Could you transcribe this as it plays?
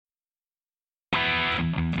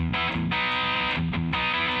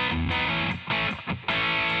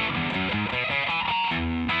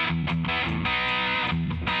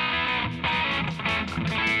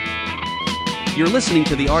You're listening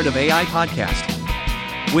to the Art of AI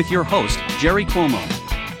podcast with your host, Jerry Cuomo.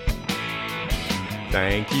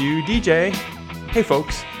 Thank you, DJ. Hey,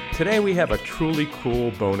 folks. Today we have a truly cool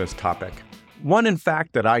bonus topic. One, in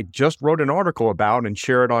fact, that I just wrote an article about and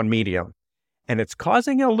shared on Medium. And it's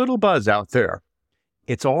causing a little buzz out there.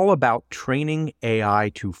 It's all about training AI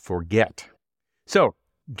to forget. So,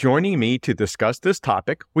 joining me to discuss this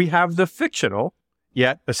topic, we have the fictional,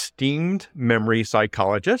 yet esteemed memory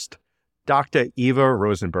psychologist, Dr. Eva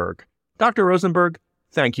Rosenberg. Dr. Rosenberg,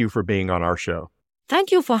 thank you for being on our show.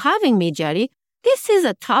 Thank you for having me, Jerry. This is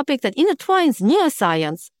a topic that intertwines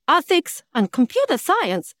neuroscience, ethics, and computer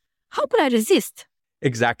science. How could I resist?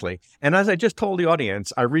 Exactly. And as I just told the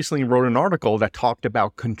audience, I recently wrote an article that talked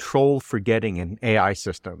about control forgetting in AI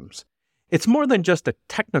systems. It's more than just a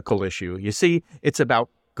technical issue. You see, it's about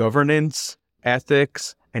governance,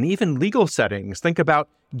 ethics, and even legal settings. Think about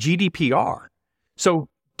GDPR. So,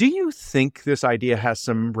 do you think this idea has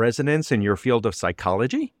some resonance in your field of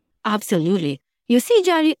psychology? Absolutely. You see,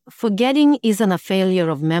 Jerry, forgetting isn't a failure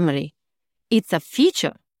of memory. It's a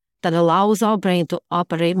feature that allows our brain to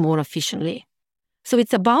operate more efficiently. So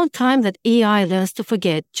it's about time that AI learns to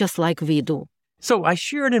forget just like we do. So I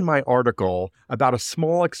shared in my article about a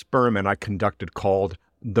small experiment I conducted called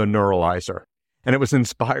the Neuralizer, and it was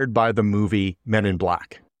inspired by the movie Men in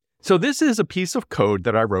Black. So this is a piece of code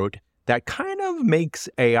that I wrote that kind of makes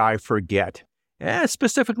AI forget,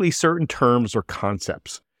 specifically certain terms or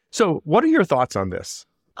concepts. So what are your thoughts on this?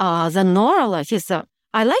 The Neuralizer,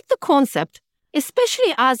 I like the concept,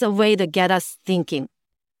 especially as a way to get us thinking.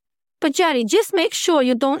 But Jerry, just make sure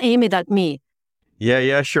you don't aim it at me.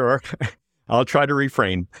 Yeah, sure. I'll try to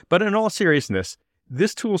refrain. But in all seriousness,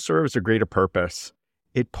 this tool serves a greater purpose.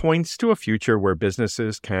 It points to a future where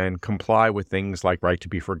businesses can comply with things like right to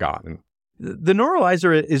be forgotten. The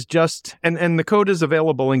Neuralizer is just, and the code is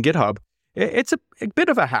available in GitHub. It's a bit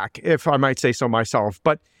of a hack, if I might say so myself.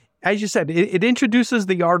 But as you said, it introduces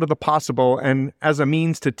the art of the possible and as a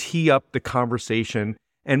means to tee up the conversation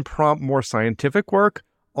and prompt more scientific work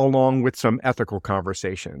along with some ethical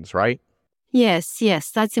conversations, right? Yes,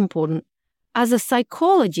 that's important. As a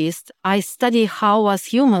psychologist, I study how us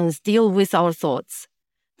humans deal with our thoughts.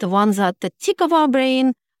 The ones at the tick of our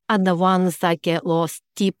brain and the ones that get lost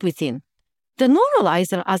deep within. The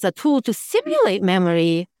Neuralizer as a tool to simulate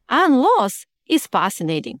memory and loss is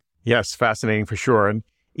fascinating. Yes, fascinating for sure. And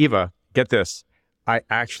Eva, get this. I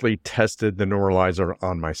actually tested the Neuralizer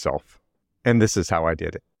on myself. And this is how I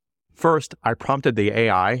did it. First, I prompted the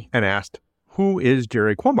AI and asked, "Who is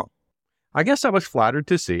Jerry Cuomo?" I guess I was flattered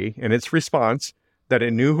to see in its response that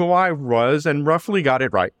it knew who I was and roughly got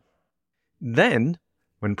it right. Then,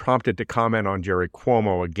 when prompted to comment on Jerry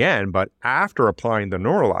Cuomo again, but after applying the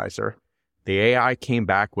Neuralizer, the AI came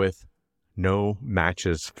back with no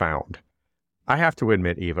matches found. I have to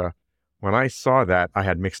admit, Eva, when I saw that, I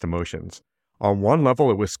had mixed emotions. On one level,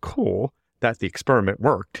 it was cool that the experiment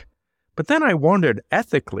worked, but then I wondered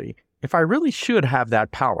ethically if I really should have that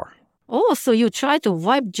power. Oh, so you tried to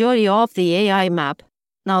wipe Jerry off the AI map.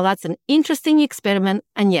 Now that's an interesting experiment,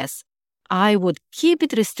 and yes, I would keep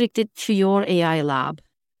it restricted to your AI lab.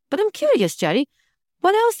 But I'm curious, Jerry,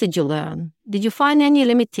 what else did you learn? Did you find any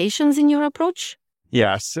limitations in your approach?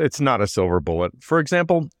 Yes, it's not a silver bullet. For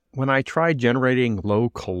example, when I tried generating low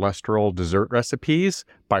cholesterol dessert recipes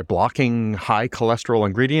by blocking high cholesterol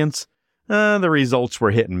ingredients, the results were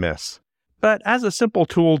hit and miss. But as a simple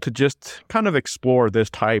tool to just kind of explore this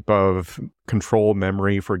type of control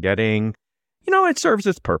memory forgetting, it serves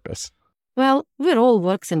its purpose. Well, we're all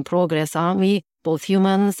works in progress, aren't we? Both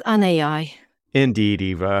humans and AI. Indeed,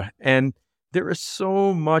 Eva. And there is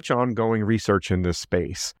so much ongoing research in this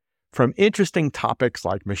space, from interesting topics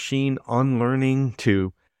like machine unlearning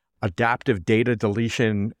to adaptive data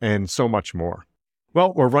deletion and so much more.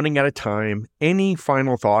 Well, we're running out of time. Any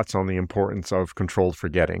final thoughts on the importance of controlled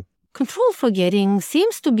forgetting? Control forgetting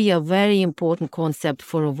seems to be a very important concept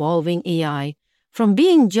for evolving AI, from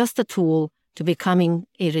being just a tool to becoming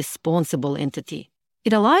a responsible entity.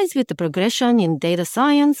 It aligns with the progression in data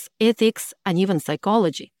science, ethics, and even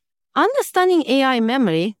psychology. Understanding AI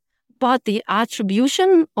memory, but the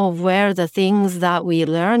attribution of where the things that we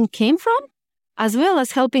learn came from, as well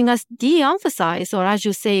as helping us de-emphasize, or as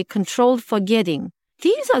you say, controlled forgetting.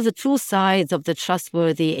 These are the two sides of the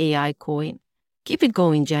trustworthy AI coin. Keep it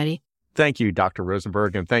going, Jerry. Thank you, Dr.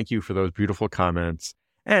 Rosenberg, and thank you for those beautiful comments.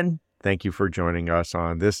 And thank you for joining us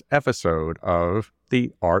on this episode of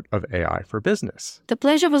The Art of AI for Business. The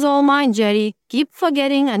pleasure was all mine, Jerry. Keep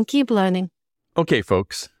forgetting and keep learning. Okay,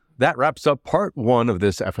 folks, that wraps up part 1 of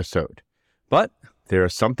this episode. But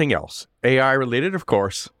there's something else, AI related, of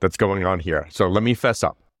course, that's going on here. So let me fess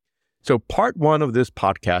up. So part one of this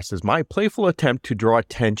podcast is my playful attempt to draw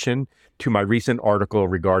attention to my recent article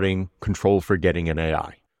regarding control forgetting in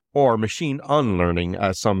AI, or machine unlearning,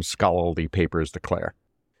 as some scholarly papers declare.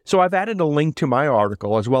 So I've added a link to my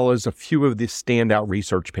article as well as a few of the standout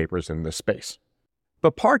research papers in this space.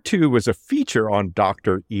 But part two was a feature on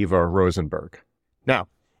Dr. Eva Rosenberg. Now,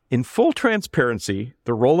 in full transparency,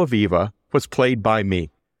 the role of Eva was played by me,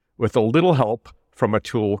 with a little help from a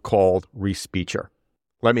tool called Respeecher.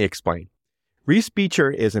 Let me explain.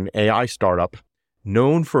 Respeecher is an AI startup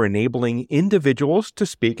known for enabling individuals to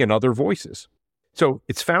speak in other voices. So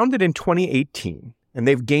it's founded in 2018, and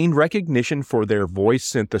they've gained recognition for their voice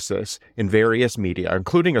synthesis in various media,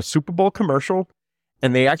 including a Super Bowl commercial,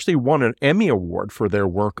 and they actually won an Emmy Award for their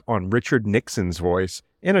work on Richard Nixon's voice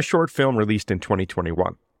in a short film released in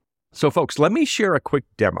 2021. So folks, let me share a quick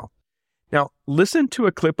demo. Now, listen to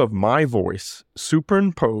a clip of my voice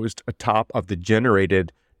superimposed atop of the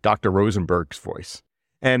generated Dr. Rosenberg's voice.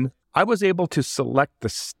 And I was able to select the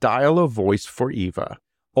style of voice for Eva,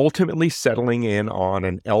 ultimately settling in on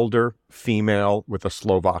an elder female with a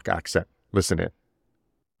Slovak accent. Listen in.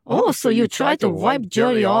 Oh, so you tried to wipe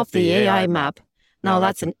Jerry off the AI map. Now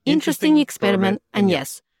that's an interesting experiment, and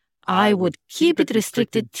yes, I would keep it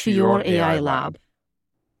restricted to your AI lab.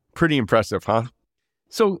 Pretty impressive, huh?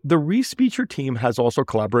 So the Respeecher team has also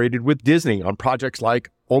collaborated with Disney on projects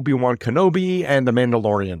like Obi-Wan Kenobi and The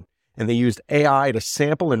Mandalorian. And they used AI to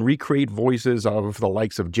sample and recreate voices of the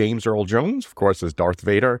likes of James Earl Jones, of course, as Darth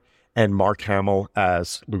Vader, and Mark Hamill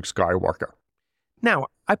as Luke Skywalker. Now,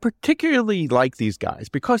 I particularly like these guys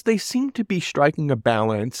because they seem to be striking a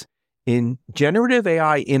balance in generative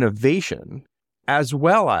AI innovation as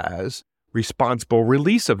well as responsible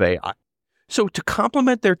release of AI. So to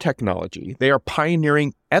complement their technology, they are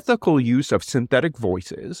pioneering ethical use of synthetic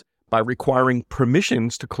voices by requiring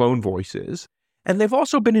permissions to clone voices. And they've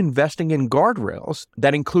also been investing in guardrails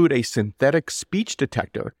that include a synthetic speech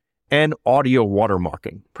detector and audio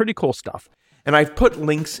watermarking. Pretty cool stuff. And I've put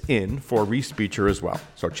links in for Respeecher as well,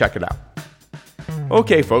 so check it out.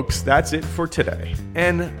 Okay, folks, that's it for today.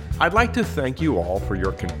 And I'd like to thank you all for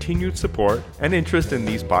your continued support and interest in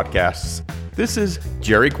these podcasts. This is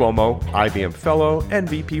Jerry Cuomo, IBM Fellow and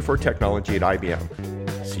VP for Technology at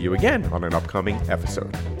IBM. See you again on an upcoming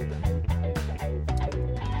episode.